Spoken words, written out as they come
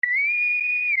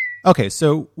Okay,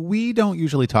 so we don't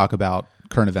usually talk about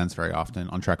current events very often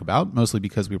on Trek About, mostly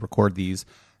because we record these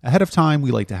ahead of time.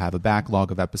 We like to have a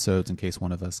backlog of episodes in case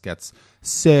one of us gets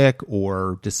sick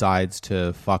or decides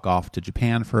to fuck off to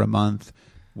Japan for a month,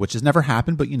 which has never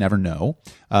happened, but you never know.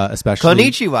 Especially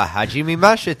Konnichiwa, hajime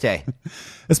mashite.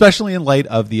 Especially in light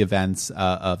of the events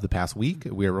of the past week.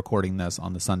 We are recording this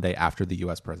on the Sunday after the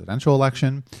U.S. presidential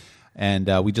election. And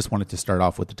we just wanted to start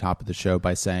off with the top of the show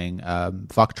by saying,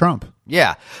 fuck Trump.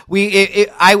 Yeah.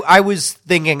 I was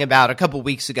thinking about a couple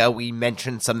weeks ago, we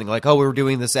mentioned something like, oh, we're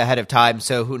doing this ahead of time,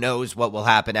 so who knows what will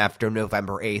happen after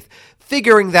November 8th,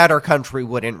 figuring that our country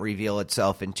wouldn't reveal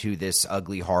itself into this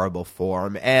ugly, horrible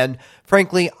form. And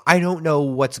frankly, I don't know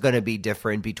what's going to be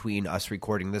different between us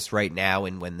recording this right now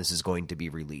and when this is going to be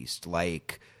released.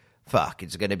 Like, fuck,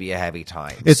 it's going to be a heavy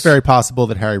time. It's very possible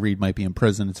that Harry Reid might be in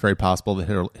prison. It's very possible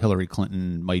that Hillary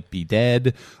Clinton might be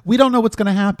dead. We don't know what's going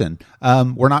to happen.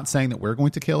 We're not saying that we're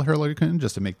going to kill Hillary Clinton,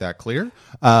 just to make that clear.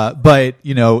 But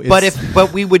you know,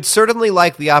 but we would certainly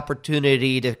like the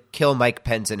opportunity to kill Mike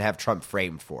Pence and have Trump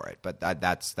framed for it. But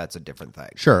that's a different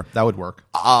thing. Sure, that would work.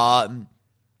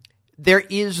 There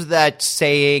is that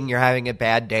saying: "You're having a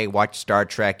bad day, watch Star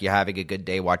Trek. You're having a good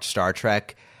day, watch Star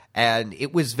Trek." And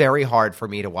it was very hard for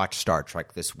me to watch Star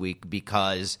Trek this week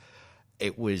because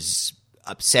it was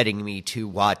upsetting me to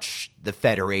watch the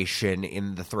Federation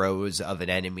in the throes of an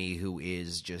enemy who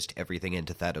is just everything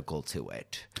antithetical to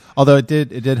it. Although it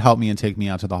did help me and take me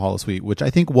out to the Holosuite, which I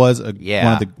think was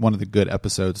one of the good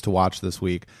episodes to watch this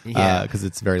week because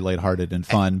it's very lighthearted and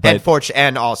fun.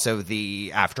 And also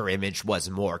the after image was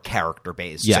more character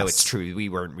based, so it's true we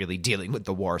weren't really dealing with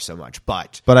the war so much.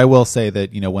 But I will say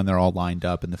that when they're all lined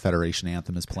up and the Federation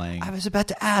anthem is playing, I was about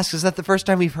to ask, is that the first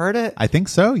time we've heard it? I think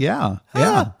so. Yeah,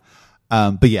 yeah.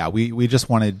 But yeah, we just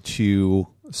wanted to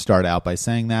start out by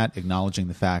saying that, acknowledging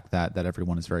the fact that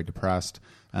everyone is very depressed.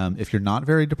 If you're not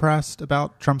very depressed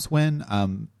about Trump's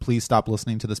win, please stop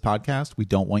listening to this podcast. We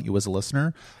don't want you as a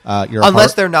listener.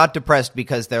 Unless they're not depressed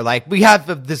because they're like, we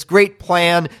have this great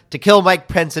plan to kill Mike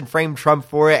Pence and frame Trump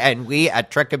for it, and we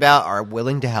at Trek About are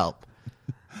willing to help.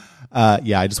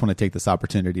 I just want to take this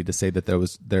opportunity to say that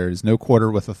there is no quarter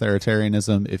with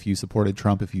authoritarianism. If you supported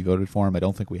Trump, if you voted for him, I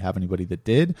don't think we have anybody that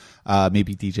did.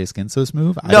 Maybe DJ Skinso's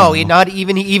move. Not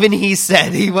even he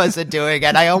said he wasn't doing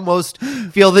it. I almost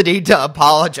feel the need to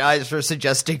apologize for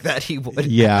suggesting that he would.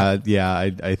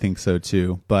 I think so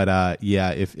too. But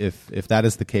if that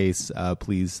is the case,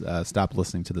 please stop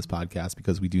listening to this podcast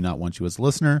because we do not want you as a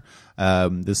listener.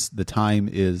 The time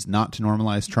is not to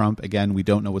normalize Trump. Again, we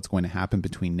don't know what's going to happen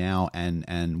between now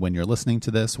and when you're listening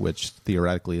to this, which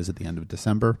theoretically is at the end of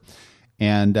December.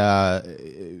 And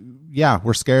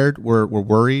we're scared, we're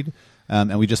worried,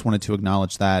 and we just wanted to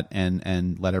acknowledge that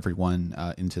and let everyone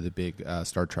into the big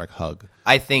Star Trek hug.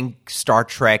 I think Star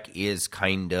Trek is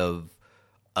kind of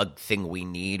a thing we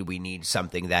need. We need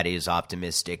something that is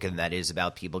optimistic and that is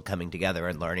about people coming together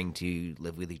and learning to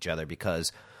live with each other,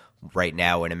 because right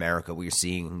now in America, we're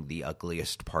seeing the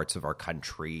ugliest parts of our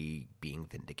country being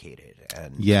vindicated.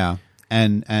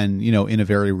 And in a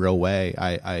very real way,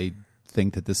 I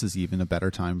think that this is even a better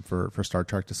time for Star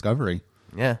Trek Discovery.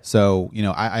 Yeah. So,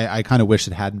 I kind of wish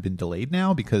it hadn't been delayed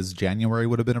now, because January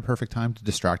would have been a perfect time to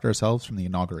distract ourselves from the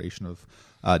inauguration of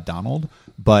Donald.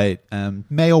 But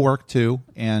May will work too,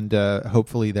 and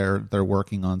hopefully they're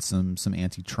working on some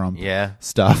anti-Trump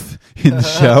stuff in the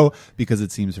show, because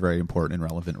it seems very important and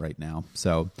relevant right now.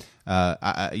 So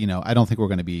I don't think we're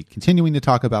going to be continuing to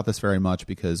talk about this very much,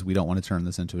 because we don't want to turn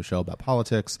this into a show about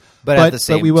politics. But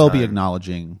we will be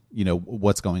acknowledging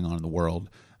what's going on in the world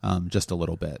just a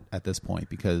little bit at this point,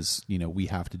 because we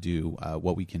have to do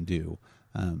what we can do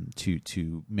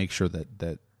to make sure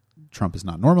that Trump is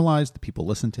not normalized, that people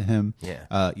listen to him,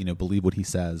 believe what he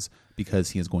says, because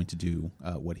he is going to do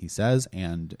what he says.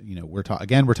 And we're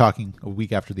talking a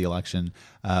week after the election.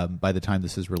 By the time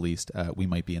this is released, we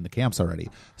might be in the camps already.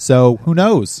 So who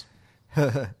knows?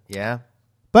 Yeah.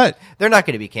 But they're not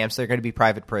going to be camps. They're going to be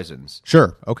private prisons.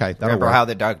 Sure. Okay. Remember how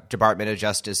the Department of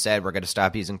Justice said we're going to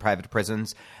stop using private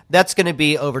prisons? That's going to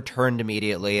be overturned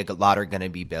immediately. A lot are going to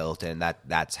be built, and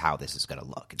that's how this is going to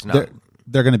look. It's not.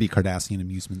 They're going to be Cardassian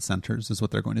amusement centers is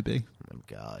what they're going to be. Oh, my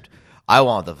God. I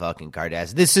want the fucking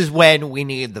Cardassians. This is when we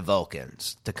need the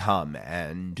Vulcans to come,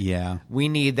 and we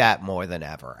need that more than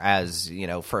ever. As,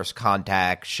 First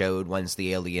Contact showed, once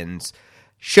the aliens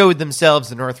showed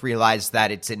themselves and Earth realized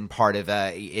that it's in part of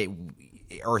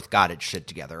Earth got its shit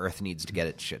together. Earth needs to get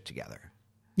its shit together.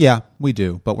 Yeah, we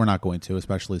do, but we're not going to,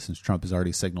 especially since Trump has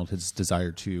already signaled his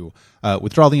desire to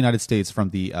withdraw the United States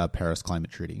from the Paris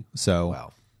Climate Treaty.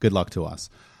 So good luck to us.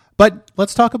 But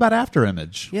let's talk about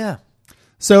Afterimage. Yeah.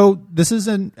 So this is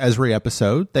an Ezri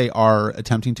episode. They are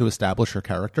attempting to establish her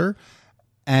character.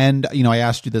 And, I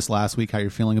asked you this last week, how you're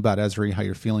feeling about Ezri, how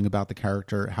you're feeling about the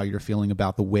character, how you're feeling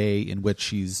about the way in which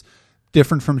she's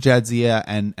different from Jadzia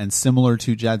and similar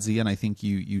to Jadzia. And I think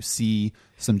you see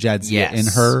some Jadzia in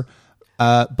her.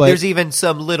 But there's even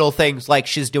some little things like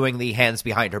she's doing the hands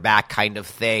behind her back kind of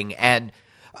thing. And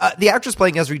the actress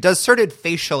playing Ezri does certain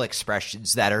facial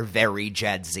expressions that are very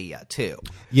Jadzia, too.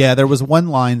 Yeah, there was one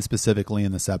line specifically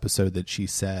in this episode that she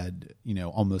said,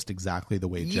 almost exactly the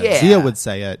way Jadzia would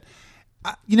say it.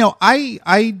 I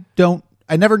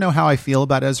never know how I feel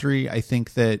about Ezri. I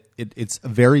think that it's a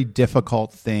very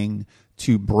difficult thing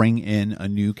to bring in a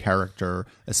new character,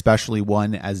 especially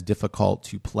one as difficult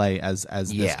to play as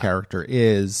this character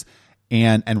is,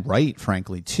 and write,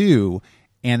 frankly, too,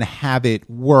 and have it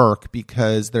work,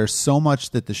 because there's so much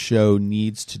that the show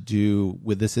needs to do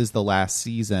with this is the last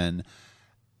season.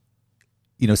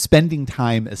 Spending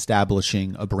time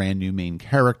establishing a brand new main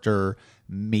character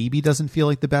maybe doesn't feel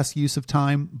like the best use of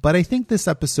time, but I think this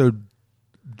episode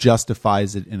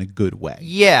justifies it in a good way.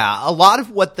 Yeah, a lot of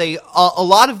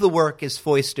the work is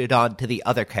foisted onto the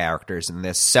other characters in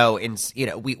this. So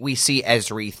we see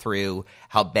Ezri through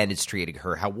how Ben is treating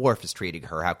her, how Worf is treating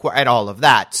her, and all of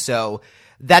that. So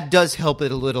that does help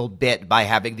it a little bit by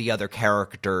having the other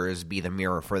characters be the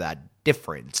mirror for that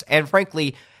difference. And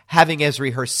frankly, having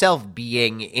Ezri herself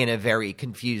being in a very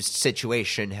confused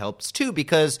situation helps too,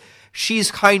 because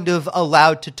she's kind of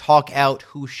allowed to talk out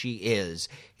who she is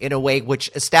in a way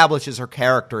which establishes her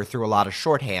character through a lot of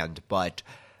shorthand, but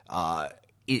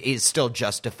is still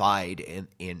justified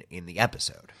in the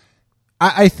episode.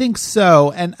 I think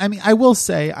so. And I mean, I will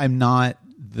say I'm not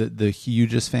the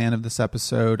hugest fan of this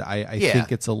episode. I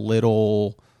think it's a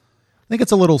little... I think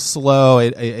it's a little slow.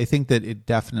 I think that it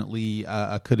definitely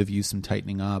could have used some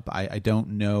tightening up. I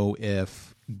don't know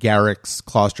if Garrick's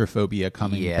claustrophobia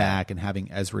coming back and having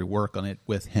Ezri work on it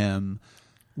with him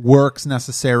works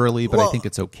necessarily, but I think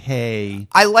it's okay.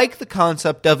 I like the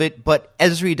concept of it, but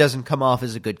Ezri doesn't come off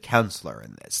as a good counselor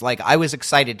in this. Like, I was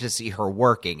excited to see her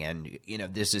working, and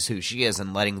this is who she is,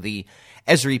 and letting the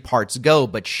Ezri parts go,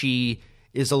 but she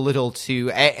is a little too,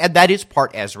 and that is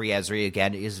part Ezri. Ezri,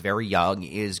 again, is very young,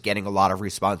 is getting a lot of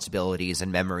responsibilities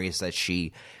and memories that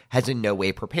she has in no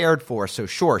way prepared for. So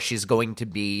sure, she's going to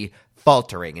be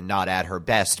faltering and not at her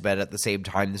best, but at the same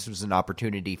time, this was an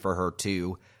opportunity for her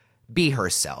to be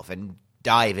herself and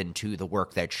dive into the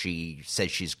work that she says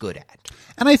she's good at.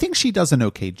 And I think she does an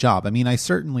okay job. I mean, I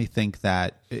certainly think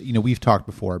that, we've talked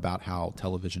before about how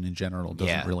television in general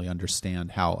doesn't really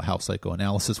understand how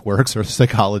psychoanalysis works or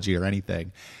psychology or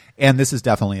anything. And this is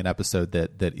definitely an episode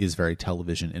that is very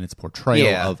television in its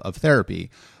portrayal of therapy.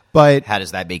 But how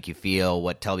does that make you feel?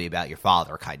 What tell me about your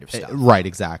father kind of stuff. Right,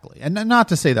 exactly. And not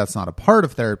to say that's not a part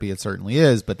of therapy, it certainly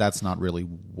is, but that's not really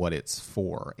what it's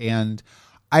for. And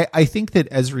I think that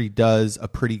Ezri does a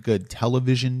pretty good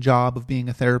television job of being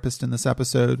a therapist in this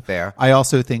episode. Fair. I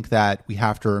also think that we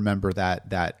have to remember that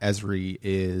Ezri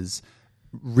is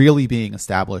really being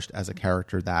established as a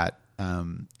character that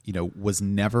was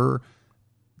never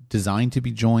designed to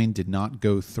be joined, did not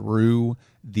go through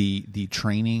the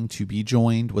training to be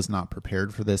joined, was not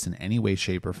prepared for this in any way,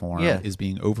 shape, or form, is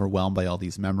being overwhelmed by all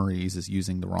these memories, is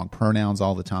using the wrong pronouns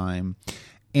all the time.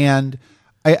 And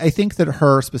I think that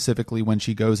her specifically, when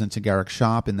she goes into Garrick's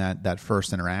shop in that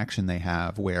first interaction they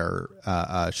have where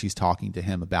she's talking to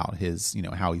him about his,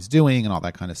 how he's doing and all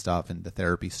that kind of stuff, and the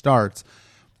therapy starts,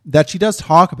 that she does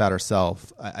talk about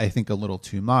herself, I think, a little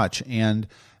too much. And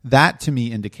that to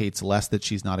me indicates less that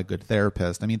she's not a good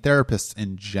therapist. I mean, therapists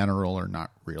in general are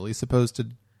not really supposed to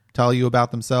tell you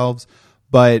about themselves,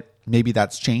 but maybe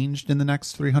that's changed in the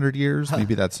next 300 years.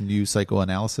 Maybe that's new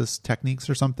psychoanalysis techniques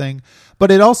or something.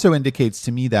 But it also indicates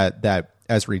to me that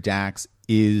Ezri Dax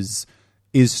is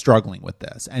struggling with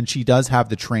this, and she does have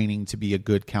the training to be a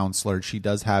good counselor. She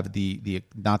does have the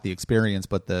not the experience,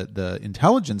 but the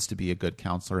intelligence to be a good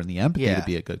counselor and the empathy to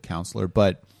be a good counselor.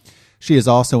 But she is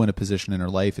also in a position in her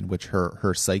life in which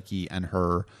her psyche and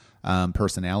her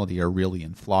personality are really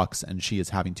in flux, and she is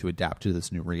having to adapt to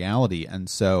this new reality. And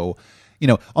so,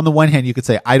 on the one hand, you could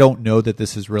say, I don't know that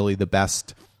this is really the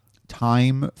best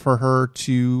time for her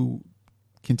to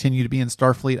continue to be in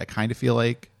Starfleet. I kind of feel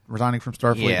like resigning from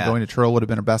Starfleet and going to Trill would have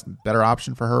been a better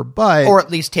option for her, or at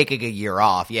least taking a year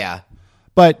off. Yeah.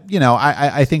 But,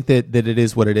 I think that it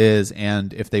is what it is.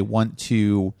 And if they want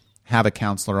to have a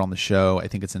counselor on the show, I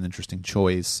think it's an interesting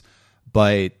choice.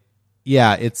 But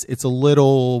yeah, it's a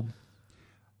little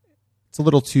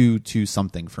too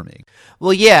something for me.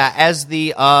 Well, yeah, as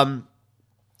the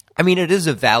it is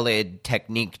a valid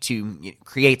technique to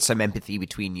create some empathy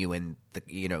between you and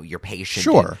your patient.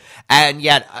 Sure. And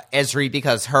yet Ezri,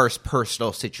 because her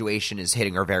personal situation is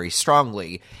hitting her very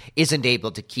strongly, isn't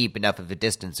able to keep enough of a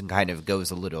distance and kind of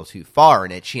goes a little too far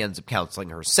in it. She ends up counseling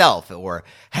herself or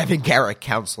having Garak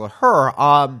counsel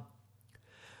her.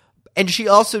 And she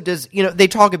also does, they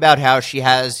talk about how she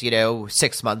has,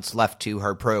 6 months left to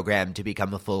her program to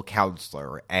become a full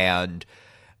counselor. And,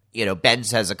 Ben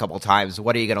says a couple times,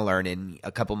 what are you going to learn in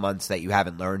a couple months that you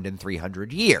haven't learned in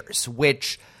 300 years?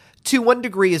 Which, to one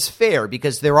degree, is fair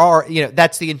because there are,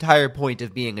 that's the entire point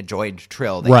of being a joined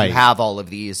Trill, that Right. you have all of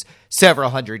these several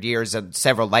hundred years and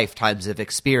several lifetimes of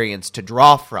experience to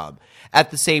draw from.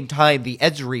 At the same time, the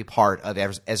Ezri part of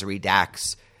Ezri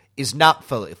Dax is not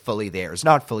fully there, is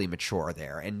not fully mature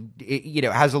there, and it,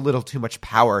 has a little too much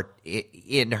power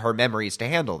in her memories to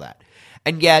handle that.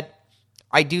 And yet,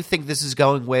 I do think this is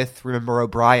going with, remember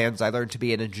O'Brien's, I learned to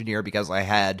be an engineer because I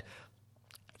had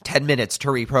 10 minutes to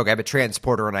reprogram a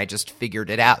transporter and I just figured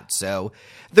it out. So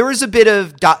there is a bit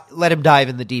of let him dive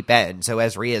in the deep end. So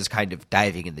Ezri is kind of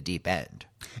diving in the deep end.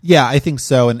 Yeah, I think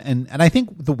so. And I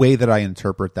think the way that I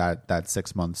interpret that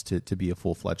 6 months to be a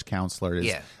full-fledged counselor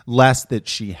is less that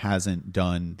she hasn't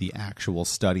done the actual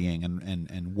studying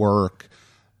and work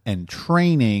and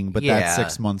training, but that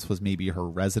 6 months was maybe her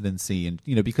residency. And,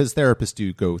 because therapists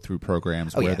do go through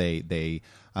programs where they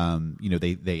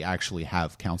actually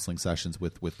have counseling sessions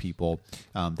with people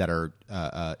that are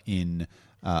in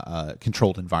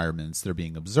controlled environments. They're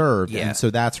being observed. Yeah. And so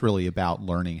that's really about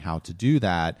learning how to do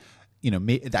that.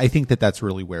 I think that's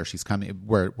really where she's coming,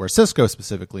 where Cisco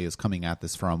specifically is coming at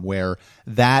this from, where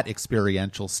that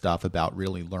experiential stuff about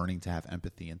really learning to have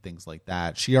empathy and things like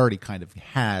that, she already kind of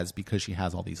has because she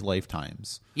has all these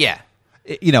lifetimes. Yeah.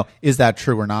 Is that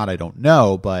true or not? I don't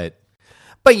know, but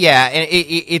yeah,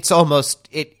 it's almost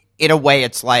in a way.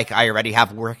 It's like I already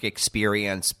have work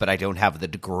experience, but I don't have the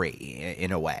degree.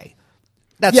 In a way,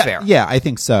 that's fair. Yeah, I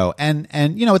think so. And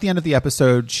at the end of the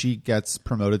episode, she gets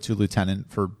promoted to lieutenant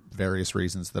for various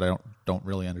reasons that I don't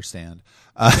really understand.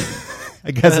 I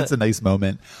guess it's a nice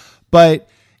moment, but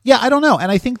yeah, I don't know. And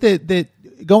I think that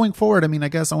going forward, I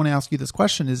guess I want to ask you this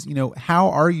question: is how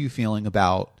are you feeling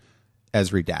about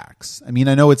Ezri Dax? I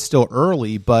know it's still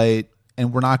early,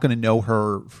 and we're not going to know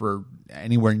her for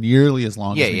anywhere nearly as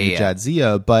long as we do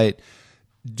Jadzia, but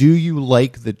do you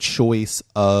like the choice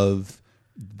of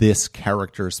this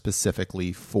character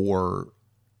specifically for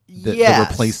the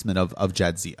replacement of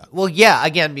Jadzia? Well, yeah,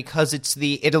 again, because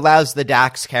it allows the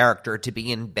Dax character to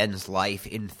be in Ben's life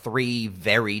in 3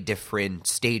 very different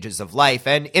stages of life,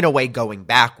 and in a way going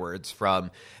backwards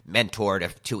from mentor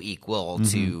to equal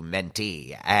to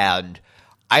mentee. And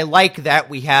I like that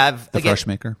we have the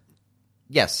Freshmaker.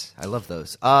 Yes, I love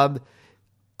those. All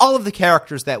of the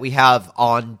characters that we have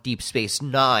on Deep Space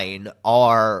Nine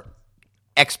are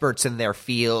experts in their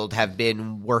field, have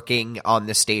been working on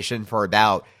the station for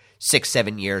about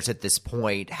 6-7 years at this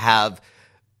point,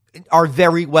 are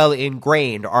very well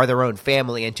ingrained, are their own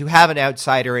family, and to have an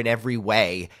outsider in every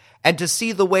way, and to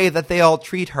see the way that they all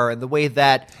treat her and the way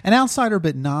that an outsider,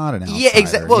 but not an outsider. Yeah,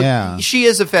 exactly. Well, she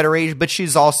is a Federation, but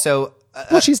she's also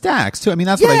she's Dax too.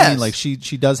 That's what I mean. Like she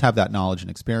does have that knowledge and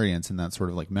experience and that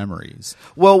sort of like memories.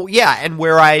 Well, yeah, and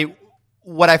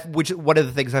one of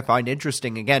the things I find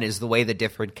interesting again is the way the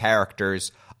different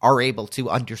characters are able to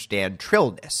understand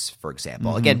Trillness, for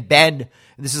example. Again, Ben,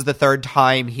 this is the 3rd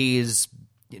time he's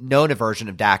known a version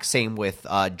of Dax. Same with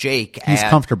Jake. He's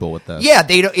comfortable with this. Yeah,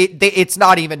 it's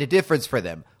not even a difference for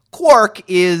them. Quark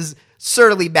is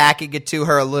certainly backing it to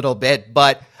her a little bit,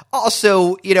 but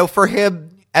also, for him,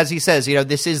 as he says,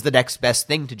 this is the next best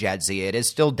thing to Jadzia. It is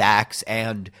still Dax,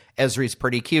 and Ezri's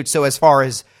pretty cute. So as far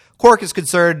as Quark is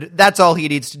concerned, that's all he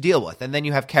needs to deal with. And then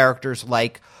you have characters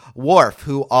like Worf,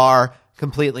 who are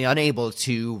completely unable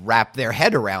to wrap their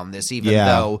head around this, even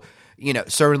though,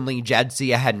 certainly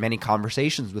Jadzia had many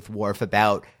conversations with Worf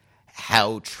about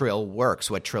how Trill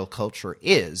works, what Trill culture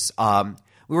is.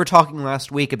 We were talking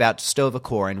last week about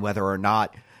Sto-vo-kor and whether or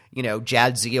not,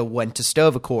 Jadzia went to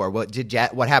Sto-vo-kor. What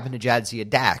happened to Jadzia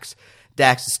Dax?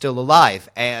 Dax is still alive.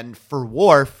 And for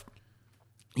Worf,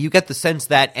 you get the sense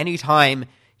that anytime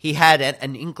he had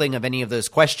an inkling of any of those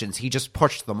questions, he just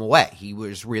pushed them away. He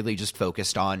was really just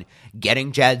focused on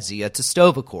getting Jadzia to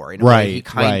Sto-vo-kor. In a way, he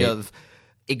kind of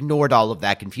ignored all of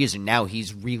that confusion. Now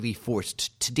he's really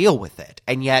forced to deal with it.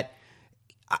 And yet,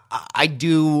 I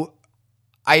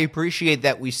appreciate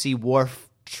that we see Worf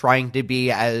trying to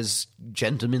be as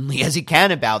gentlemanly as he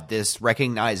can about this,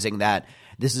 recognizing that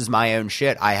this is my own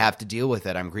shit. I have to deal with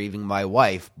it. I'm grieving my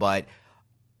wife. But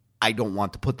I don't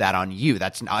want to put that on you.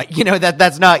 That's not,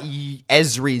 that's not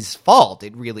Ezri's fault.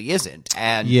 It really isn't.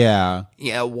 And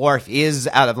Worf is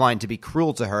out of line to be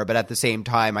cruel to her, but at the same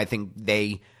time, I think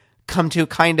they come to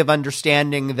kind of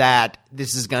understanding that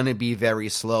this is going to be very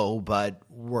slow, but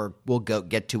we'll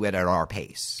get to it at our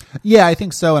pace. Yeah, I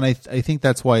think so, and I think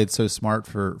that's why it's so smart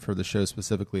for the show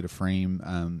specifically to frame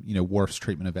Worf's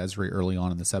treatment of Ezri early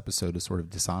on in this episode as sort of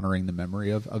dishonoring the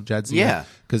memory of Jadzia. Yeah,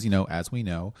 because as we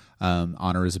know,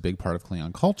 honor is a big part of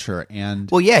Klingon culture,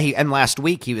 and and last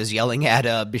week he was yelling at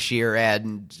Bashir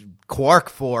and Quark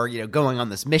for going on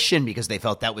this mission because they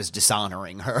felt that was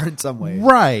dishonoring her in some way,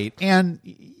 right? And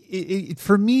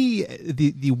for me,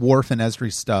 the Worf and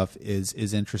Ezri stuff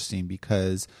is interesting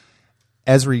because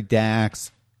Ezri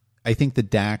Dax, I think the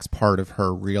Dax part of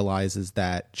her realizes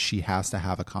that she has to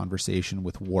have a conversation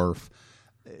with Worf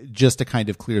just to kind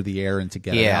of clear the air and to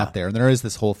get it out there. And there is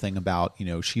this whole thing about,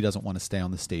 she doesn't want to stay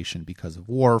on the station because of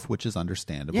Worf, which is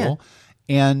understandable. Yeah.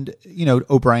 And,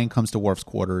 O'Brien comes to Worf's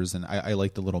quarters, and I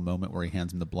like the little moment where he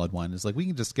hands him the blood wine. It's like, we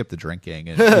can just skip the drinking.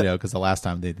 And, because the last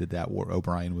time they did that,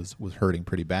 O'Brien was hurting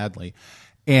pretty badly.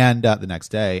 And the next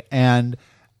day. And,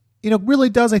 really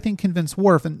does, I think, convince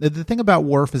Worf. And the thing about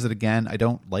Worf is that, again, I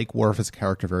don't like Worf as a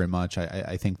character very much.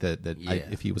 I think that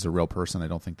if he was a real person, I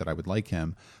don't think that I would like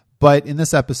him. But in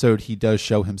this episode, he does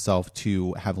show himself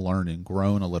to have learned and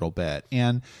grown a little bit,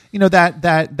 and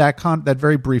that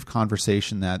very brief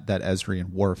conversation that Ezri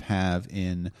and Worf have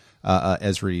in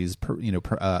Ezri's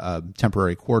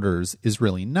temporary quarters is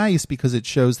really nice because it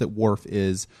shows that Worf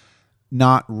is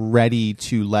not ready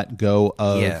to let go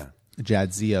of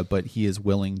Jadzia, but he is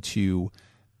willing to,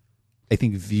 I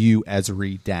think, view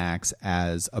Ezri Dax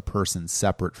as a person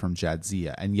separate from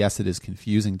Jadzia. And yes, it is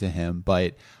confusing to him,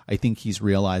 but I think he's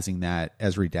realizing that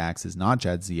Ezri Dax is not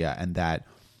Jadzia and that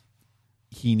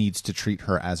he needs to treat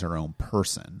her as her own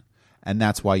person. And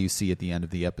that's why you see at the end of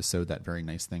the episode that very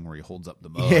nice thing where he holds up the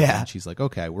mug and she's like,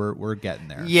 okay, we're getting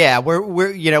there. Yeah,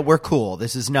 we're cool.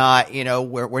 This is not,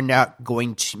 we're not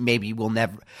going to, maybe we'll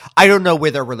never, I don't know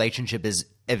where their relationship is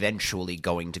eventually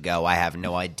going to go. I have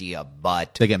no idea,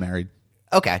 but they get married.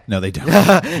 Okay. No, they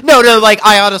don't. No,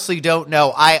 I honestly don't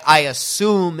know. I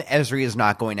assume Ezri is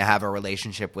not going to have a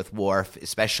relationship with Worf,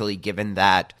 especially given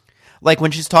that,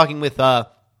 when she's talking with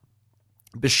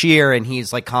Bashir and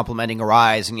he's, complimenting her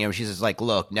eyes, and, she's just like,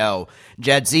 look, no,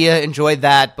 Jadzia enjoyed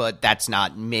that, but that's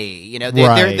not me.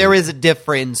 There is a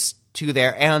difference to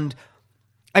there. And,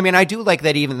 I mean, I do like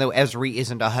that even though Ezri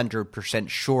isn't 100%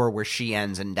 sure where she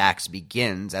ends and Dax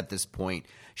begins at this point,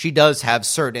 she does have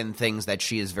certain things that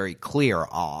she is very clear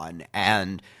on.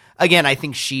 And again, I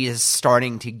think she is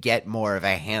starting to get more of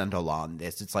a handle on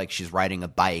this. It's like she's riding a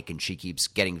bike and she keeps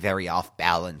getting very off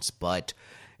balance, but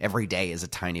every day is a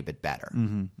tiny bit better.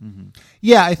 Mm-hmm, mm-hmm.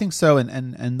 Yeah, I think so.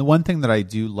 And the one thing that I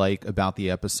do like about the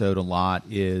episode a lot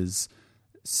is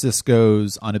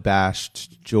Sisko's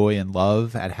unabashed joy and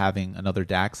love at having another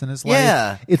Dax in his life.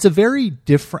 Yeah. It's a very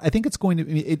different, I think it's going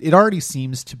to, it already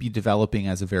seems to be developing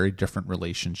as a very different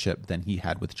relationship than he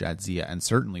had with Jadzia and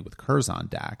certainly with Curzon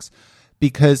Dax,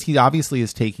 because he obviously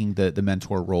is taking the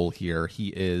mentor role here. He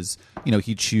is,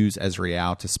 he chews Ezri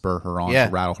out to spur her on, to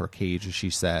rattle her cage, as she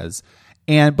says.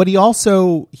 But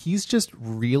he's just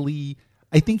really,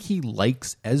 I think he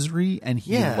likes Ezri and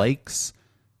he likes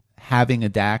having a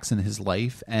Dax in his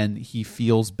life, and he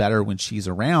feels better when she's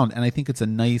around. And I think it's a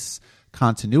nice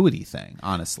continuity thing,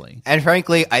 honestly. And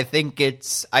frankly, I think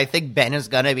Ben is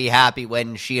going to be happy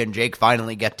when she and Jake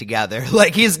finally get together.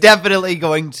 He's definitely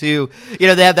going to, they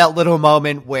have that little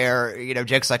moment where,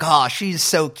 Jake's like, oh, she's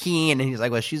so keen. And he's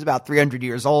like, well, she's about 300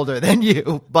 years older than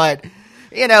you. But,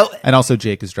 And also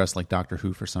Jake is dressed like Doctor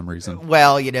Who for some reason.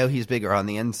 Well, he's bigger on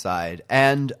the inside.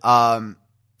 And,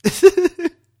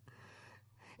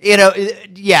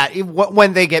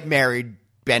 when they get married,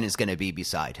 Ben is going to be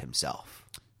beside himself.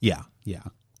 Yeah.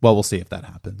 Well, we'll see if that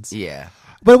happens. Yeah.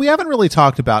 But we haven't really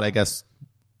talked about, I guess,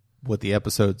 what the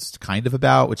episode's kind of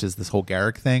about, which is this whole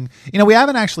Garak thing. We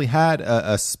haven't actually had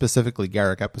a specifically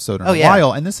Garak episode in a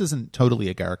while, and this isn't totally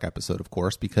a Garak episode, of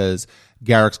course, because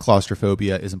Garak's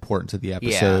claustrophobia is important to the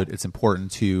episode. Yeah. It's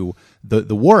important to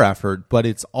the war effort, but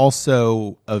it's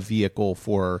also a vehicle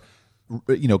for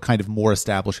kind of more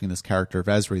establishing this character of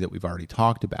Ezri that we've already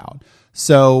talked about.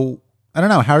 So, I don't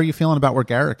know. How are you feeling about where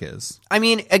Garak is? I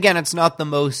mean, again, it's not the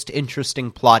most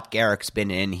interesting plot Garak's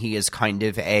been in. He is kind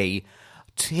of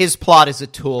his plot is a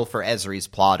tool for Ezri's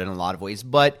plot in a lot of ways,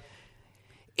 but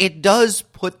it does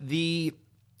put we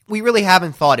really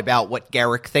haven't thought about what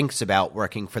Garak thinks about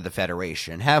working for the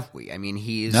Federation, have we? I mean,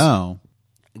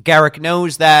 Garak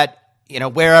knows that,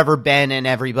 wherever Ben and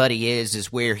everybody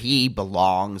is where he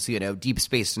belongs. Deep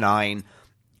Space Nine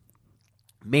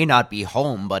may not be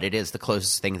home, but it is the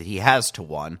closest thing that he has to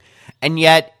one. And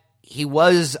yet he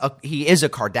is a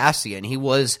Cardassian. He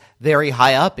was very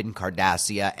high up in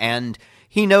Cardassia, and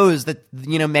he knows that,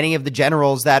 many of the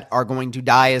generals that are going to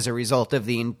die as a result of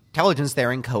the intelligence they're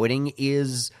encoding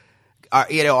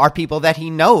are people that he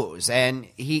knows, and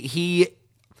he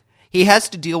has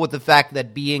to deal with the fact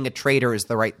that being a traitor is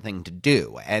the right thing to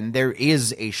do, and there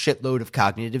is a shitload of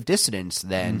cognitive dissonance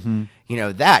then,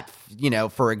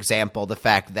 for example, the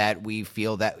fact that we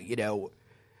feel that,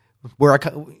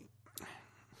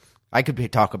 I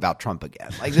could talk about Trump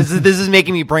again. Like, this is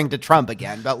making me bring to Trump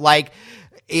again, but like,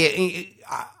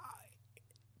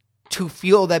 to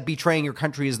feel that betraying your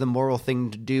country is the moral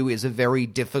thing to do is a very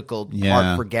difficult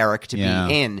part for Garak to be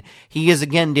in. He is,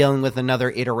 again, dealing with another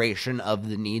iteration of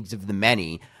the needs of the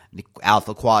many, the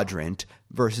Alpha Quadrant,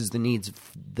 versus the needs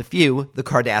of the few, the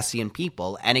Cardassian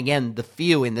people. And again, the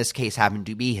few in this case happen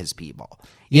to be his people.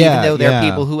 Even though they're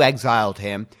people who exiled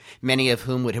him, many of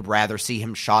whom would have rather see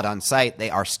him shot on sight, they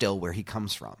are still where he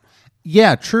comes from.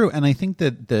 Yeah, true. And I think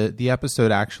that the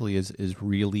episode actually is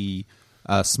really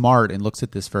smart and looks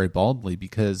at this very boldly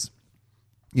because,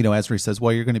 Ezri says,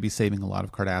 well, you're going to be saving a lot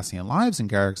of Cardassian lives. And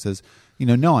Garak says,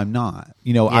 no, I'm not.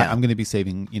 I'm going to be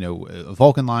saving,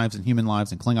 Vulcan lives and human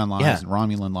lives and Klingon lives and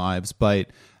Romulan lives. But,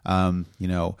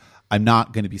 I'm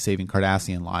not going to be saving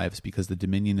Cardassian lives because the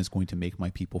Dominion is going to make my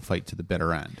people fight to the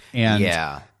bitter end. And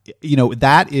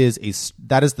that is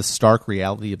the stark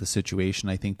reality of the situation.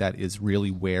 I think that is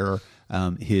really where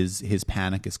his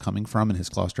panic is coming from, and his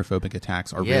claustrophobic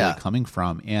attacks are really coming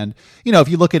from. And if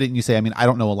you look at it and you say, I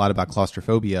don't know a lot about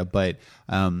claustrophobia, but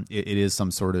it is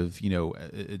some sort of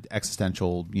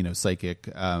existential psychic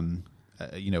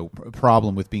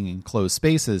problem with being in closed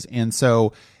spaces, and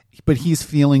so. But he's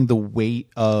feeling the weight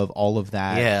of all of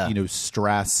that,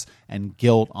 stress and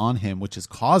guilt on him, which is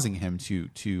causing him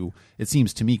to it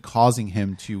seems to me, causing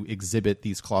him to exhibit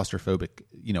these claustrophobic,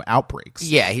 outbreaks.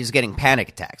 Yeah, he's getting panic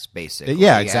attacks, basically.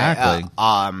 Yeah, exactly.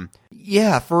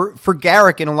 For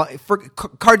Garak for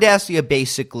Cardassia,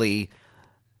 basically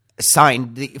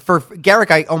signed for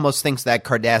Garak. I almost thinks that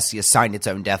Cardassia signed its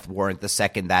own death warrant the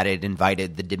second that it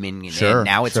invited the Dominion in.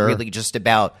 Now it's really just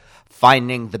about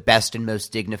finding the best and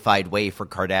most dignified way for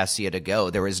Cardassia to go.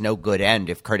 There is no good end.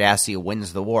 If Cardassia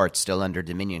wins the war, it's still under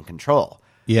Dominion control.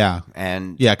 Yeah.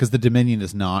 And because the Dominion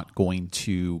is not going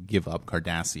to give up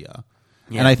Cardassia.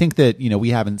 Yeah. And I think that, we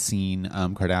haven't seen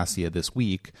Cardassia this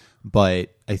week, but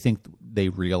I think they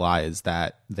realize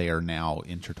that they are now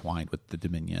intertwined with the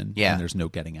Dominion. Yeah. And there's no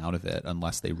getting out of it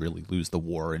unless they really lose the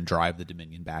war and drive the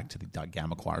Dominion back to the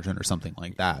Gamma Quadrant or something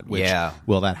like that. Which,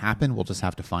 will that happen? We'll just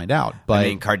have to find out. But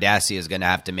Cardassia is going to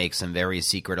have to make some very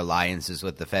secret alliances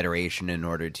with the Federation in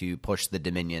order to push the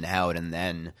Dominion out, and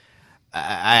then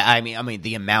I mean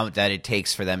the amount that it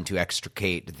takes for them to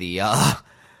extricate the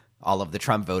all of the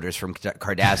Trump voters from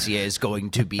Cardassia is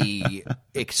going to be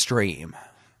extreme.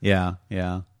 Yeah.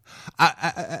 And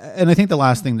I think the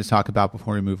last thing to talk about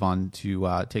before we move on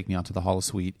to Take Me Out to the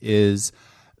Holosuite is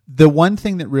the one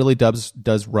thing that really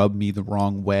does rub me the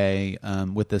wrong way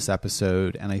with this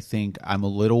episode, and I think I'm a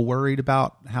little worried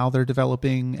about how they're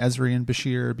developing Ezri and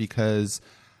Bashir because.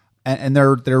 And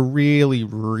they're really,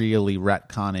 really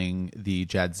retconning the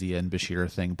Jadzia and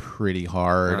Bashir thing pretty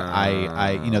hard.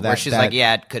 Where she's like,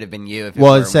 it could have been you. If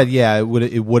it said, it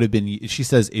would have been. She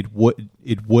says it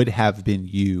would have been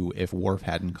you if Worf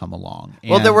hadn't come along.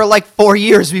 And there were like 4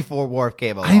 years before Worf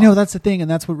came along. I know, that's the thing,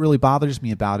 and that's what really bothers me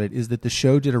about it is that the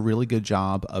show did a really good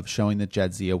job of showing that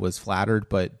Jadzia was flattered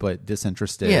but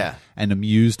disinterested and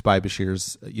amused by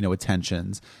Bashir's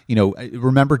attentions.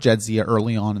 Remember Jadzia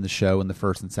early on in the show in the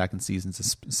first and second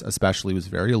seasons especially was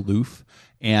very aloof,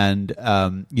 and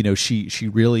she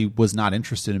really was not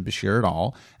interested in Bashir at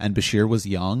all, and Bashir was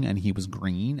young and he was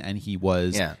green and he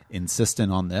was insistent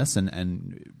on this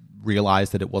and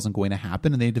realized that it wasn't going to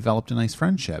happen, and they developed a nice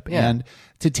friendship. And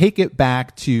to take it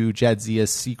back to Jadzia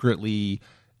secretly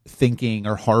thinking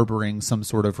or harboring some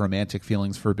sort of romantic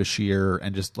feelings for Bashir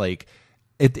and just like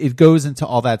It goes into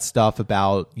all that stuff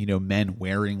about, men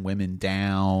wearing women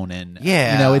down and,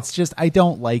 it's just, I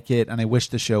don't like it. And I wish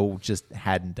the show just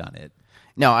hadn't done it.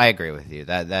 No, I agree with you.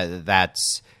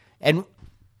 That's, and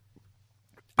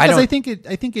I think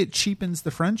it cheapens the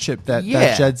friendship that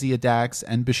Jadzia Dax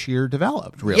and Bashir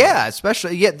developed, really. Yeah,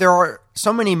 especially, there are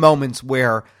so many moments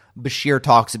where Bashir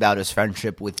talks about his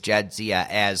friendship with Jadzia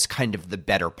as kind of the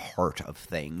better part of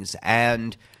things.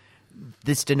 And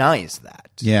this denies that.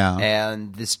 Yeah.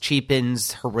 And this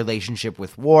cheapens her relationship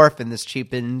with Worf, and this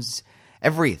cheapens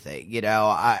everything.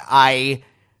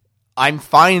 I'm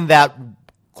fine that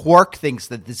Quark thinks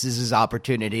that this is his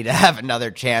opportunity to have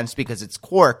another chance because it's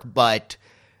Quark, but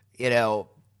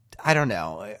I don't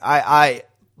know. I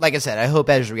like I said, I hope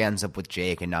Ezri ends up with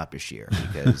Jake and not Bashir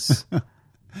because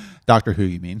Doctor Who,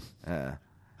 you mean? All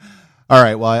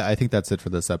right. Well, I think that's it for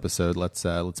this episode. Let's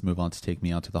move on to Take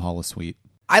Me Out to the Holosuite.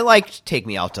 I liked Take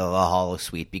Me Out to the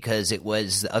Holosuite because it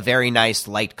was a very nice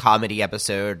light comedy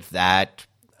episode that,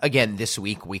 again, this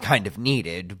week we kind of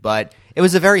needed, but it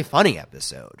was a very funny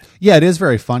episode. Yeah, it is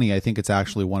very funny. I think it's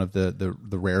actually one of the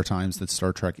rare times that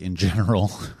Star Trek in general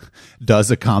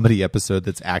does a comedy episode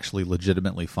that's actually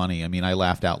legitimately funny. I mean, I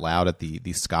laughed out loud at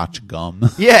the Scotch gum.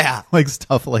 Yeah. Like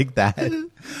stuff like that.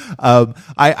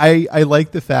 I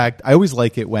like the fact, I always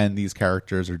like it when these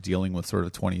characters are dealing with sort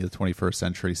of 20th, 21st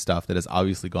century stuff that has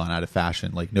obviously gone out of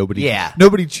fashion. Like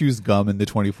nobody chews gum in the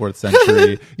 24th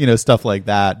century, stuff like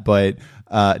that. But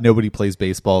nobody plays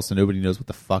baseball, so nobody knows what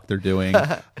the fuck they're doing.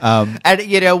 And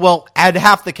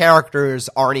half the characters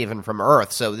aren't even from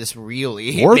Earth, so this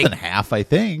really more than half, I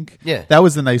think. Yeah, that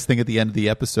was the nice thing at the end of the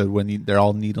episode when they're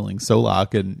all needling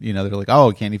Solak, and they're like, "Oh,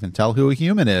 I can't even tell who a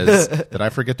human is. Did I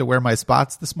forget to wear my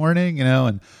spots this morning?"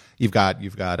 And you've got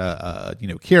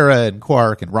Kira and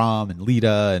Quark and Rom and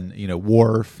Lita and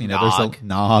Worf.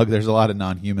 Nog. There's a lot of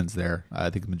non-humans there. I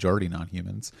think the majority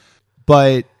non-humans,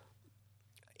 but.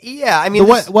 Yeah, I mean,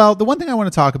 the one thing I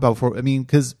want to talk about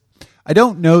because I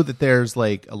don't know that there's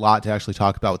like a lot to actually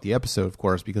talk about with the episode, of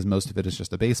course, because most of it is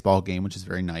just a baseball game, which is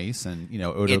very nice, and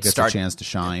Odo gets a chance to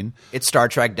shine. It's Star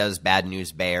Trek does Bad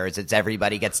News Bears. It's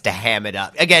everybody gets to ham it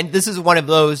up. Again, this is one of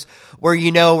those where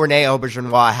Renee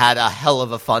Auberjonois had a hell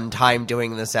of a fun time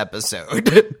doing this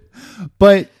episode.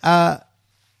 But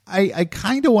I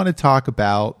kind of want to talk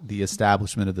about the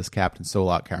establishment of this Captain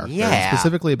Solak character, and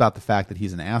specifically about the fact that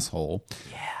he's an asshole.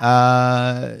 Yeah.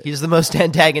 He's the most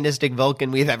antagonistic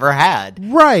Vulcan we've ever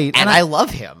had. Right. And I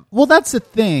love him. Well, that's the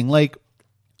thing. Like,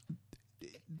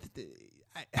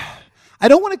 I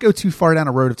don't want to go too far down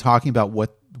a road of talking about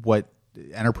what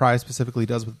Enterprise specifically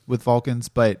does with Vulcans,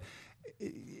 but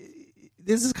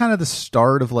this is kind of the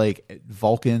start of like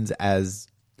Vulcans as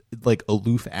like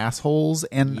aloof assholes,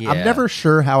 and I'm never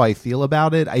sure how I feel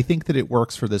about it. I think that it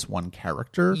works for this one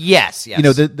character. Yes.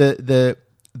 The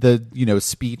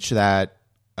speech that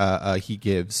he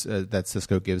gives, that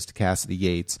Sisko gives to Cassidy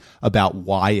Yates about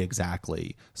why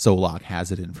exactly Solak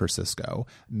has it in for Sisko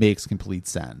makes complete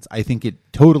sense. I think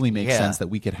it totally makes sense that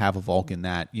we could have a Vulcan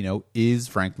that is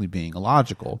frankly being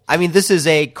illogical. I mean, this is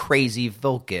a crazy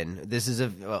Vulcan. This is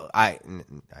I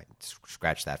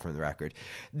scratch that from the record.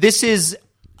 This is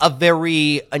a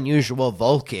very unusual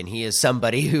Vulcan. He is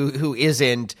somebody who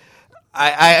isn't.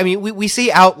 I mean, we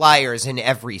see outliers in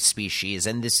every species,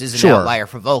 and this is an outlier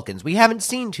for Vulcans. We haven't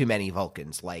seen too many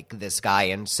Vulcans like this guy,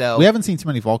 and so we haven't seen too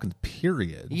many Vulcans.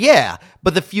 Period. Yeah,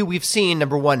 but the few we've seen,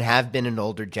 number one, have been an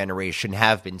older generation,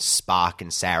 have been Spock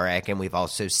and Sarek, and we've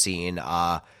also seen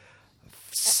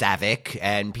Savick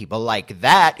and people like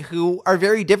that who are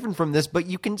very different from this. But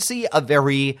you can see a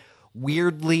very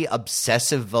weirdly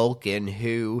obsessive Vulcan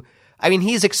who, I mean,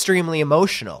 he's extremely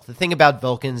emotional. The thing about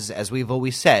Vulcans, as we've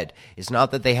always said, is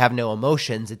not that they have no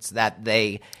emotions, it's that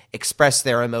they express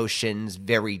their emotions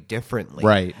very differently.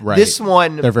 Right. This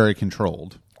one, they're very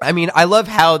controlled. I mean, I love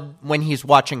how when he's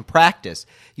watching practice,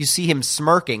 you see him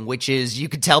smirking, which is, you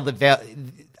could tell the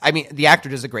actor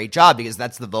does a great job because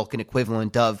that's the Vulcan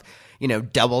equivalent of,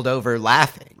 doubled over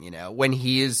laughing, when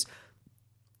he is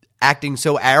acting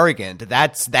so arrogant.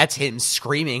 That's him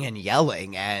screaming and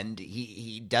yelling, and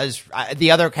he does.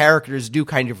 The other characters do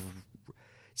kind of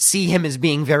see him as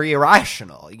being very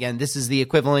irrational. Again, this is the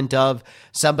equivalent of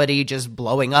somebody just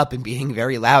blowing up and being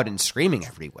very loud and screaming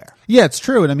everywhere. Yeah, it's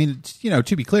true. And I mean,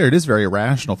 to be clear, it is very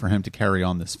irrational for him to carry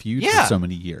on this feud for so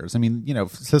many years. I mean,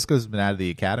 Sisko's been out of the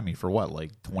academy for what,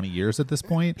 like 20 years at this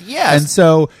point? Yes. And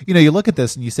so, you look at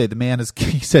this and you say the man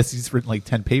he says he's written like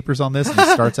 10 papers on this, and he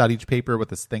starts out each paper with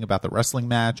this thing about the wrestling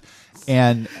match.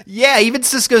 And yeah, even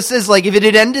Sisko says, like, if it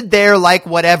had ended there, like,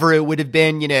 whatever, it would have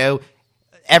been,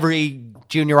 every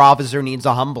junior officer needs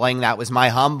a humbling. That was my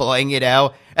humbling,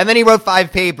 And then he wrote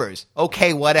 5 papers.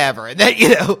 Okay, whatever. And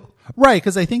then, Right,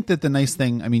 because I think that the nice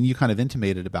thing, I mean, you kind of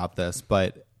intimated about this,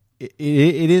 but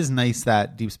it is nice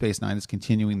that Deep Space Nine is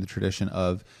continuing the tradition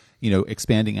of,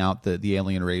 expanding out the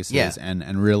alien races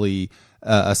and really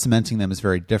cementing them as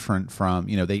very different from,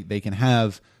 they can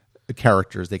have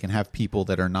characters, they can have people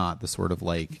that are not the sort of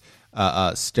like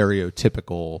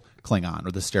stereotypical Klingon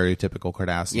or the stereotypical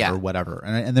Cardassian or whatever,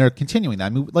 and they're continuing that. I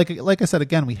mean, like I said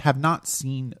again, we have not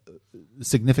seen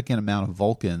significant amount of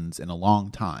Vulcans in a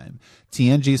long time.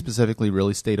 TNG specifically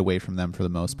really stayed away from them for the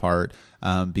most part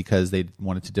because they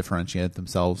wanted to differentiate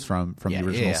themselves from the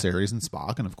original series and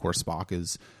Spock. And of course, Spock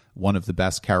is one of the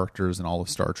best characters in all of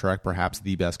Star Trek, perhaps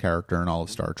the best character in all of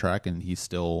Star Trek, and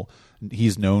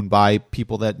he's known by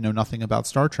people that know nothing about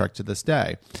Star Trek to this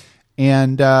day.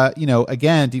 And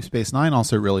again, Deep Space Nine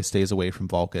also really stays away from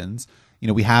Vulcans.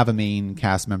 We have a main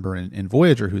cast member in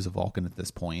Voyager who's a Vulcan at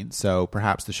this point, so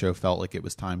perhaps the show felt like it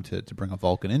was time to bring a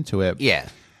Vulcan into it. Yeah.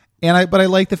 But I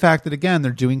like the fact that, again,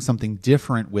 they're doing something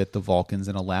different with the Vulcans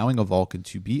and allowing a Vulcan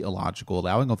to be illogical,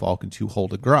 allowing a Vulcan to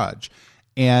hold a grudge.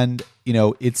 And,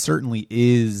 it certainly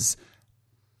is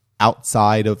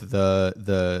outside of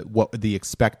the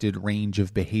expected range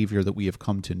of behavior that we have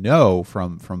come to know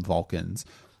from Vulcans.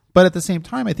 But at the same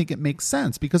time, I think it makes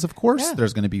sense because, of course,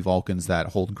 there's going to be Vulcans that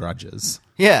hold grudges.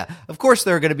 Yeah, of course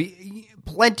there are going to be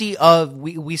plenty of...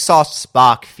 We saw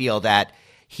Spock feel that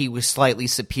he was slightly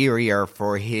superior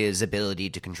for his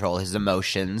ability to control his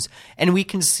emotions. And we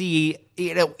can see,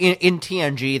 in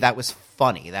TNG, that was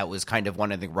funny. That was kind of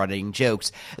one of the running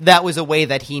jokes. That was a way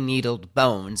that he needled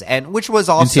Bones, and which was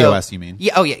also... In TOS, you mean?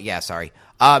 Yeah. Oh, yeah, sorry.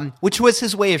 Which was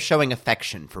his way of showing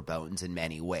affection for Bones in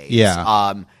many ways.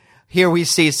 Yeah. Here we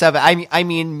see Seven. I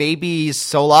mean, maybe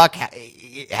Solak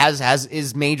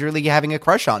is majorly having a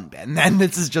crush on Ben. And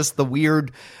this is just the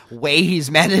weird way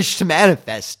he's managed to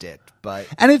manifest it.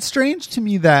 And it's strange to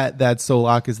me that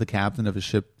Solak is the captain of a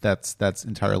ship that's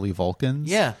entirely Vulcans.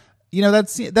 Yeah.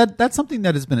 That's something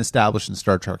that has been established in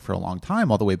Star Trek for a long time,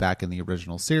 all the way back in the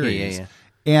original series. Yeah.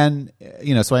 And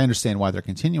so I understand why they're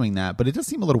continuing that, but it does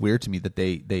seem a little weird to me that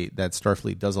that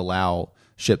Starfleet does allow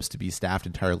ships to be staffed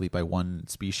entirely by one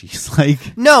species.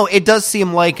 No, it does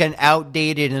seem like an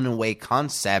outdated in a way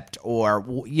concept, or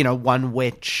one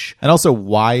which. And also,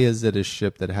 why is it a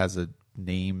ship that has a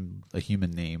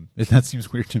human name? That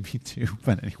seems weird to me too.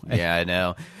 But anyway, yeah, I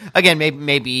know. Again,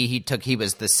 maybe he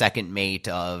was the second mate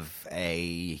of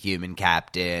a human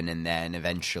captain, and then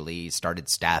eventually started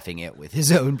staffing it with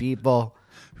his own people.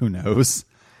 Who knows?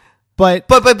 But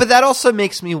that also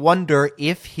makes me wonder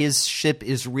if his ship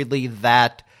is really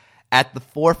that at the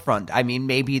forefront. I mean,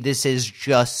 maybe this is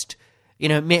just,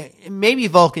 maybe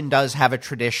Vulcan does have a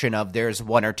tradition of there's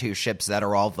one or two ships that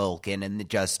are all Vulcan, and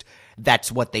just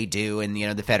that's what they do, and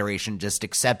the Federation just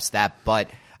accepts that. But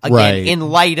again, in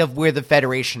light of where the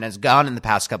Federation has gone in the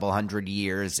past couple hundred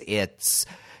years, it's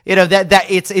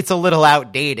it's a little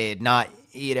outdated. Not.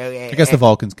 I guess the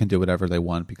Vulcans can do whatever they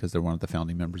want because they're one of the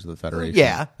founding members of the Federation.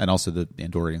 Yeah, and also the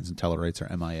Andorians and Tellarites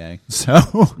are MIA. So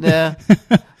yeah,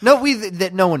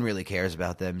 no one really cares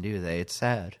about them, do they? It's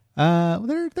sad.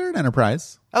 They're an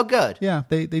Enterprise. Oh, good. Yeah,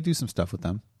 they do some stuff with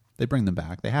them. They bring them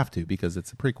back. They have to because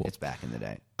it's a prequel. It's back in the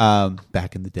day.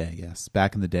 Back in the day, yes,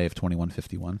 back in the day of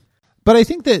 2151. But I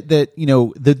think that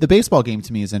the baseball game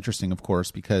to me is interesting, of course,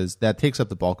 because that takes up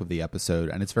the bulk of the episode,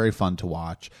 and it's very fun to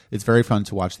watch. It's very fun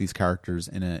to watch these characters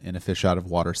in a fish out of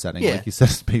water setting. Yeah. Like you said,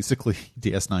 it's basically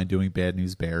DS9 doing Bad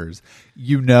News Bears.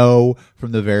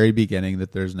 From the very beginning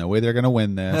that there's no way they're going to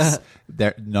win this.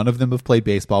 None of them have played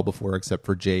baseball before except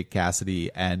for Jake,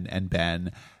 Cassidy, and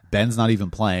Ben. Ben's not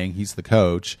even playing. He's the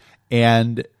coach.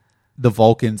 And the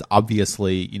Vulcans,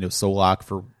 obviously,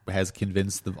 Solak has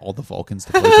convinced all the Vulcans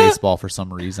to play baseball for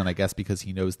some reason, I guess because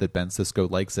he knows that Ben Sisko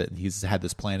likes it and he's had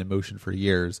this plan in motion for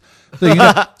years. So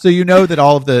that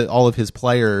all of his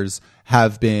players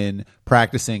have been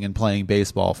practicing and playing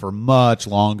baseball for much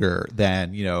longer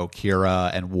than,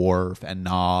 Kira and Worf and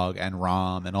Nog and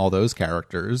Rom and all those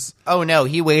characters. Oh no,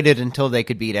 he waited until they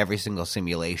could beat every single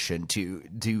simulation to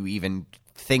even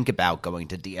think about going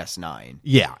to DS9.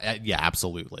 Yeah,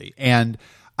 absolutely. And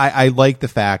I like the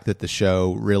fact that the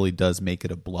show really does make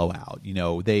it a blowout.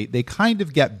 They kind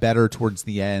of get better towards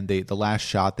the end. The last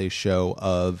shot they show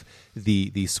of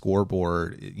the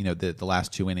scoreboard, the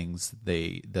last two innings,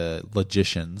 the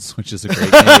Logicians, which is a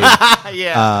great name,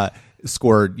 yeah.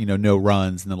 Scored no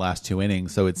runs in the last two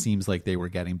innings. So it seems like they were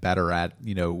getting better at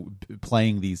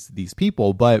playing these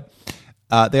people, but.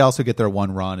 They also get their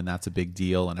one run, and that's a big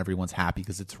deal, and everyone's happy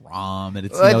because it's Rom, and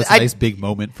it's a nice big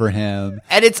moment for him.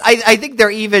 And I think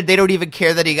they don't even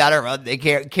care that he got a run. They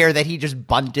care that he just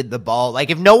bunted the ball.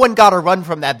 Like if no one got a run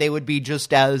from that, they would be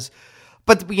just as.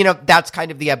 But that's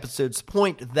kind of the episode's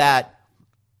point, that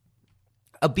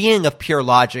a being of pure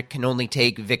logic can only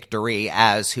take victory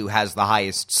as who has the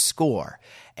highest score.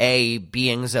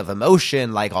 Beings of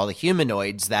emotion, like all the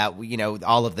humanoids that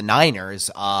all of the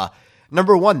Niners.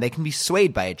 Number one, they can be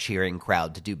swayed by a cheering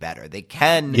crowd to do better. They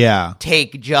can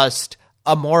take just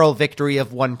a moral victory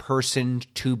of one person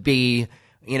to be,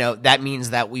 that means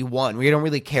that we won. We don't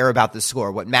really care about the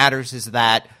score. What matters is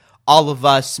that all of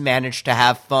us manage to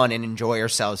have fun and enjoy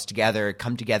ourselves together,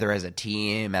 come together as a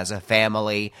team, as a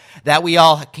family, that we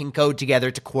all can go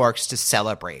together to Quarks to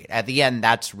celebrate. At the end,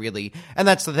 that's really, and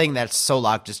that's the thing that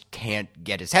Solak just can't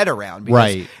get his head around.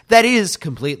 Because Right. that is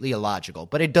completely illogical,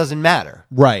 but it doesn't matter.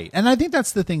 Right. And I think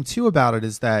that's the thing too about it,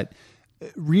 is that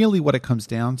really what it comes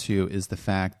down to is the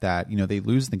fact that, they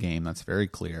lose the game. That's very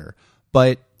clear.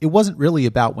 But it wasn't really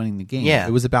about winning the game. Yeah.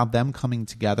 It was about them coming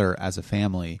together as a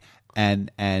family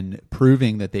and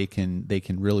proving that they can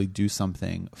really do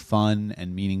something fun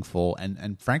and meaningful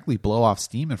and frankly blow off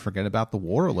steam and forget about the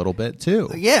war a little bit too.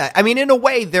 Yeah, I mean, in a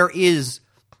way, there is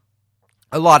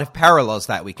a lot of parallels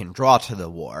that we can draw to the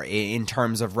war. In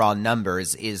terms of raw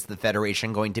numbers, is the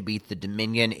Federation going to beat the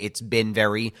Dominion? It's been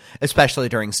very, especially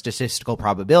during statistical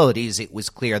probabilities, it was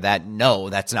clear that no,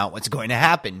 that's not what's going to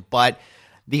happen. But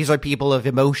these are people of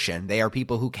emotion. They are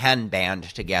people who can band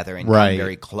together and Right. come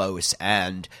very close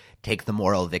and take the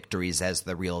moral victories as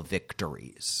the real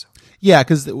victories. Yeah,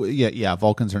 because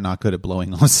Vulcans are not good at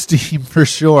blowing off steam for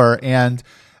sure, and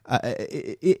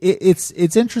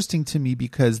it's interesting to me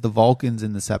because the Vulcans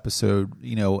in this episode,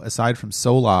 aside from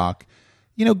Solak,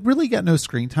 really get no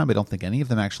screen time. I don't think any of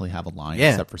them actually have a line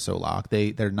except for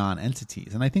Solak. They're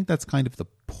non-entities, and I think that's kind of the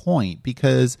point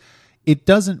because it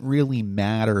doesn't really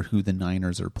matter who the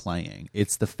Niners are playing.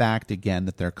 It's the fact again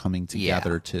that they're coming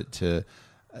together to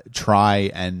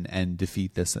try and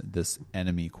defeat this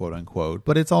enemy, quote unquote.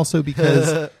 But it's also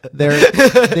because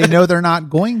they know they're not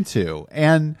going to.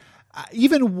 And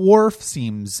even Worf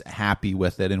seems happy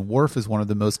with it. And Worf is one of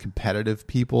the most competitive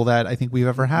people that I think we've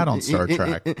ever had on Star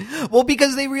Trek. Well,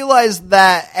 because they realize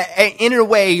that in a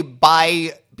way,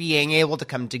 by being able to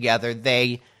come together,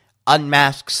 they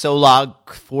unmask Solak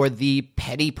for the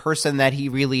petty person that he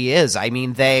really is. I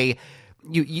mean,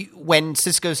 when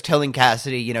Sisko's telling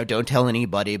Cassidy, don't tell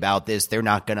anybody about this, they're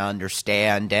not going to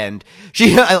understand. And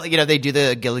she, they do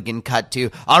the Gilligan cut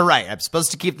to, all right, I'm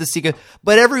supposed to keep the secret,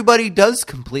 but everybody does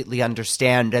completely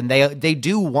understand. And they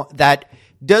do want, that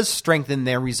does strengthen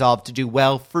their resolve to do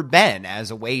well for Ben as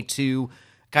a way to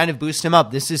kind of boost him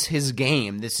up. This is his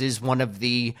game. This is one of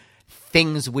the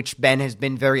things which Ben has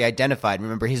been very identified.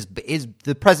 Remember,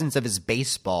 the presence of his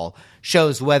baseball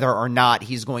shows whether or not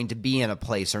he's going to be in a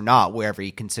place or not, wherever he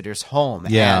considers home.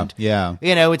 Yeah, and, yeah.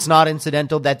 It's not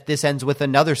incidental that this ends with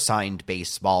another signed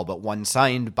baseball, but one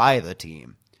signed by the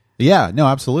team. Yeah, no,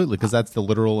 absolutely, because that's the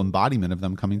literal embodiment of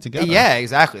them coming together. Yeah,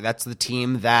 exactly. That's the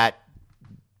team that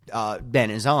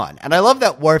Ben is on. And I love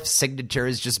that Worf's signature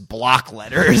is just block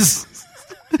letters.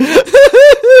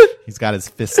 He's got his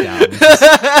fist out. And he's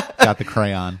got the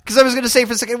crayon. Because I was going to say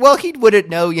for a second, well, he wouldn't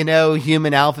know,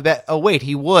 human alphabet. Oh, wait,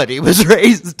 he would. He was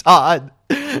raised on.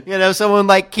 Someone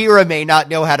like Kira may not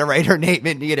know how to write her name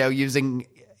in, using,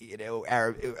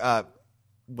 Arab,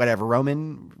 whatever,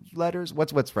 Roman letters?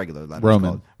 What's regular letters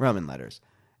called? Roman letters.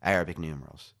 Arabic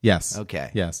numerals. Yes. Okay.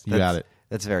 Yes, you got it.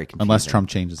 That's very confusing. Unless Trump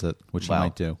changes it, which he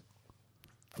might do.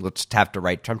 We'll just have to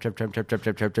write Trump,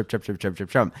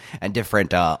 and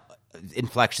different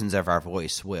inflections of our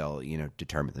voice will,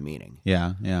 determine the meaning.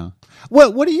 Yeah, yeah.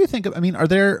 What do you think of? I mean, are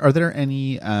there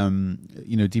any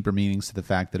deeper meanings to the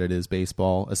fact that it is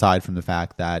baseball, aside from the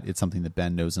fact that it's something that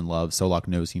Ben knows and loves? Solak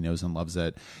knows he knows and loves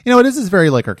it. It is this very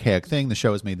archaic thing. The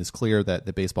show has made this clear that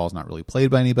the baseball is not really played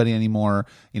by anybody anymore.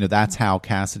 That's how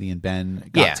Cassidy and Ben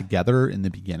got together in the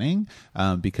beginning,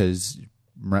 because.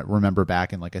 Remember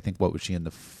back in I think what was she in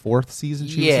the 4th season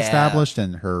she was established,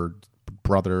 and her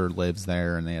brother lives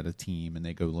there and they had a team and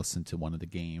they go listen to one of the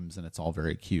games and it's all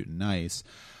very cute and nice.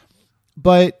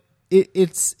 But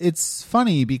it's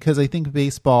funny because I think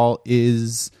baseball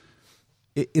is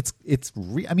it is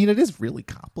really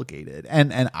complicated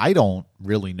and I don't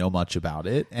really know much about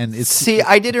it. And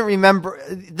I didn't remember.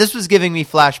 This was giving me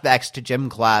flashbacks to gym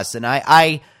class, and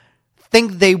I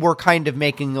think they were kind of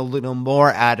making a little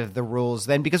more out of the rules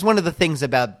then, because one of the things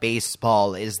about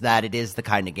baseball is that it is the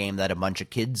kind of game that a bunch of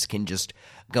kids can just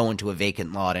go into a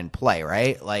vacant lot and play,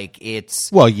 right?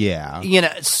 So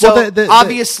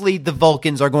obviously the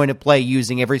Vulcans are going to play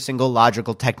using every single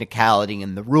logical technicality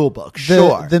in the rule book.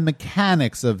 Sure. The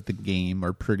mechanics of the game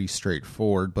are pretty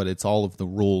straightforward, but it's all of the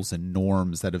rules and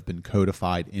norms that have been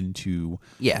codified into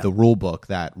the rule book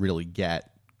that really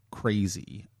get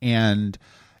crazy. And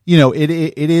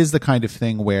it is the kind of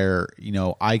thing where,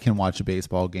 I can watch a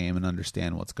baseball game and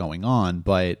understand what's going on,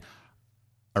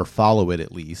 or follow it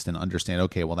at least and understand,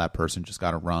 okay, well, that person just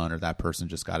got a run or that person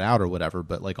just got out or whatever.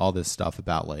 But all this stuff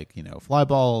about fly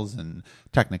balls and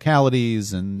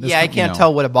technicalities and I can't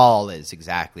tell what a ball is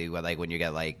exactly. When you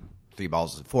get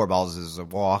 4 balls is a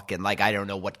walk, and I don't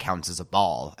know what counts as a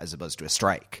ball as opposed to a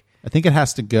strike. I think it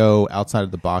has to go outside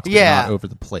of the box, but Yeah. not over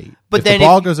the plate. But if then the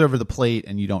ball if- goes over the plate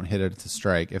and you don't hit it, it's a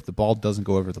strike. If the ball doesn't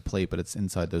go over the plate, but it's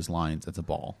inside those lines, it's a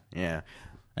ball. Yeah.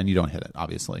 And you don't hit it,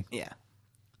 obviously. Yeah.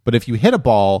 But if you hit a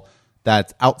ball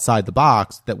that's outside the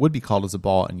box that would be called as a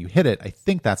ball and you hit it, I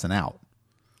think that's an out.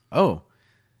 Oh.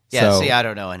 Yeah, So- see, I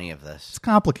don't know any of this. It's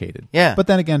complicated. Yeah. But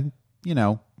then again,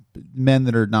 men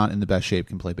that are not in the best shape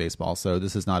can play baseball. So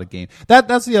this is not a game.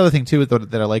 That's the other thing too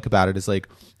that I like about it is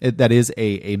that is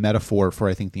a metaphor for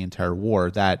I think the entire war.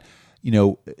 That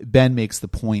Ben makes the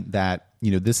point that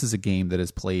this is a game that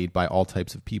is played by all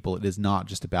types of people. It is not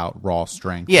just about raw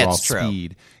strength, Yeah, raw it's true.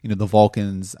 speed. The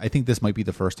Vulcans. I think this might be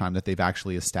the first time that they've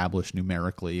actually established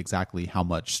numerically exactly how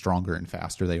much stronger and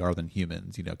faster they are than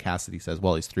humans. Cassidy says,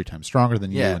 "Well, he's 3 times stronger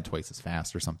than you Yeah. and twice as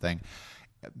fast," or something.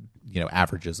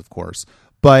 Averages, of course.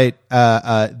 But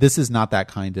this is not that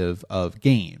kind of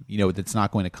game. It's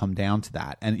not going to come down to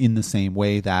that. And in the same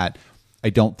way that I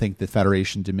don't think the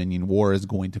Federation Dominion War is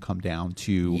going to come down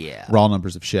to raw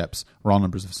numbers of ships, raw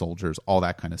numbers of soldiers, all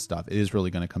that kind of stuff. It is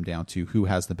really going to come down to who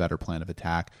has the better plan of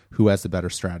attack, who has the better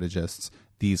strategists,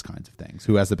 these kinds of things,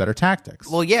 who has the better tactics.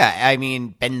 Well, yeah, I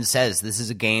mean, Ben says this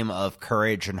is a game of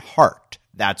courage and heart.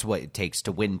 That's what it takes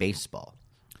to win baseball.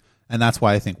 And that's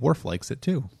why I think Worf likes it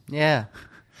too. Yeah.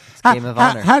 It's a game of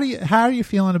honor. How are you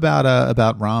feeling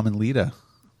about Rom and Lita?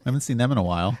 I haven't seen them in a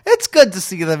while. It's good to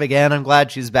see them again. I'm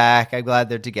glad she's back. I'm glad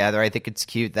they're together. I think it's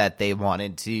cute that they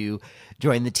wanted to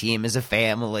join the team as a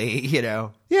family,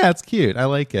 Yeah, it's cute. I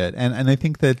like it. And I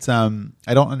think that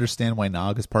I don't understand why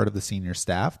Nog is part of the senior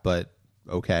staff, but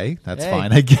okay, that's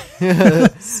fine, I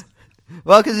guess.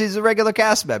 Well, because he's a regular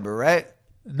cast member, right?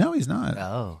 No, he's not.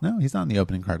 Oh. No, he's not in the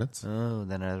opening credits. Oh,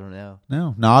 then I don't know.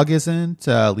 No, Nog isn't.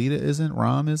 Lita isn't.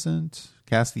 Rom isn't.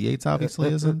 Cassidy Yates obviously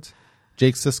isn't.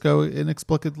 Jake Sisko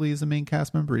inexplicably is a main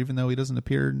cast member, even though he doesn't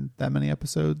appear in that many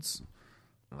episodes.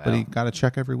 Wow. But he got a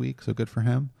check every week, so good for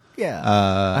him. Yeah.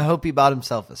 I hope he bought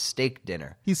himself a steak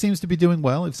dinner. He seems to be doing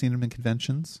well. I've seen him in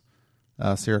conventions.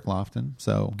 Sirik Lofton.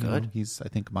 So Good. He's, I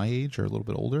think, my age or a little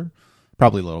bit older.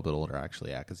 Probably a little bit older, actually,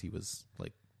 yeah, because he was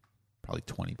probably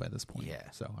 20 by this point. Yeah.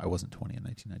 So I wasn't 20 in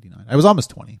 1999. I was almost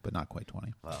 20, but not quite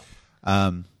 20. Wow.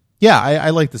 Yeah, I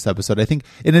like this episode. I think,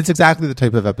 and it's exactly the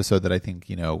type of episode that I think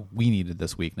we needed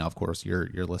this week. Now, of course, you're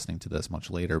listening to this much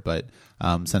later, but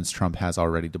since Trump has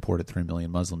already deported 3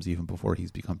 million Muslims even before he's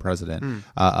become president,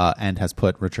 and has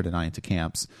put Richard and I into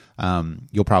camps,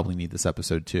 you'll probably need this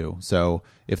episode too. So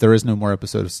if there is no more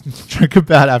episodes to talk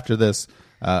about after this,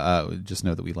 just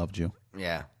know that we loved you.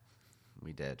 Yeah,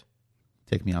 we did.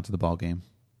 Take me out to the ball game.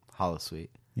 Holosuite.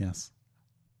 Yes,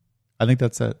 I think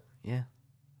that's it. Yeah.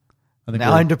 I think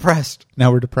Now I'm depressed.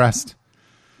 Now we're depressed.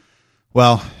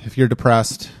 Well, if you're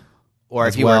depressed, Or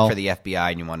as if you well, work for the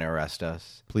FBI and you want to arrest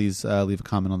us. please leave a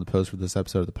comment on the post for this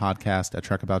episode of the podcast at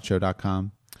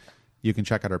trekaboutshow.com. You can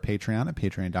check out our Patreon at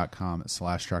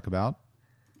patreon.com/trekkabout,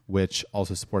 which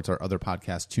also supports our other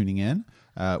podcast, Tuning In.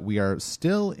 We are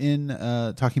still in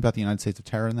talking about the United States of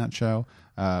Terror in that show.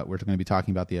 We're going to be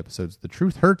talking about the episodes The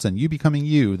Truth Hurts and You Becoming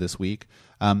You this week.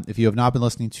 If you have not been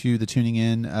listening to the Tuning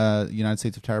In United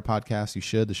States of Terror podcast, you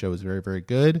should. The show is very, very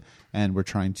good, and we're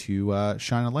trying to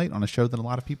shine a light on a show that a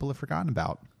lot of people have forgotten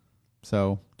about.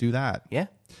 So do that. Yeah.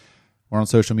 We're on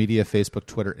social media, Facebook,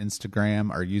 Twitter,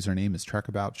 Instagram. Our username is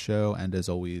Trekabout Show, and as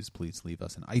always, please leave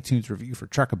us an iTunes review for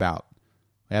Trekabout.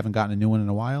 We haven't gotten a new one in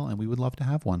a while, and we would love to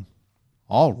have one.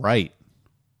 All right.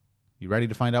 You ready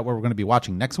to find out what we're going to be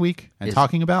watching next week and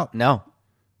talking about? No.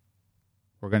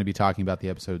 We're going to be talking about the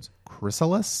episodes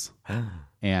Chrysalis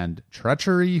and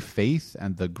Treachery, Faith,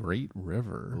 and the Great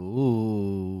River.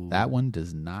 Ooh. That one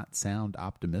does not sound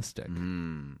optimistic.